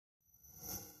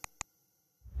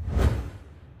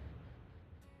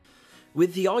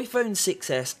With the iPhone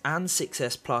 6s and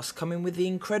 6s Plus coming with the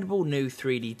incredible new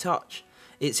 3D touch,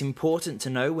 it's important to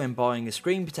know when buying a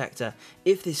screen protector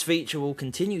if this feature will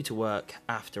continue to work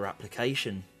after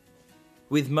application.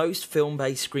 With most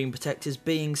film-based screen protectors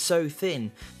being so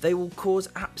thin, they will cause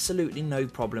absolutely no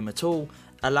problem at all,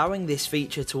 allowing this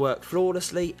feature to work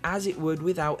flawlessly as it would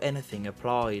without anything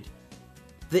applied.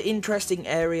 The interesting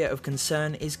area of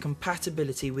concern is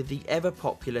compatibility with the ever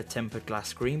popular tempered glass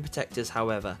screen protectors,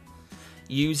 however.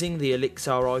 Using the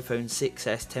Elixir iPhone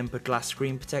 6s tempered glass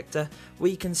screen protector,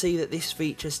 we can see that this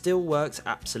feature still works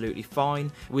absolutely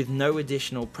fine, with no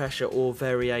additional pressure or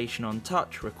variation on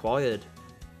touch required.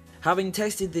 Having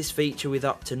tested this feature with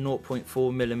up to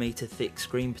 0.4mm thick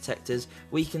screen protectors,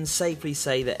 we can safely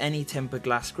say that any tempered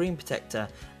glass screen protector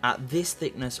at this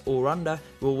thickness or under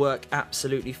will work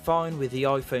absolutely fine with the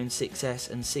iPhone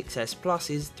 6s and 6s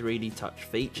Plus's 3D touch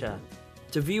feature.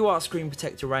 To view our screen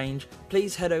protector range,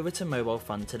 please head over to Mobile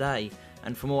Fun today,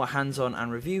 and for more hands-on and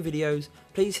review videos,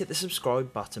 please hit the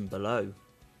subscribe button below.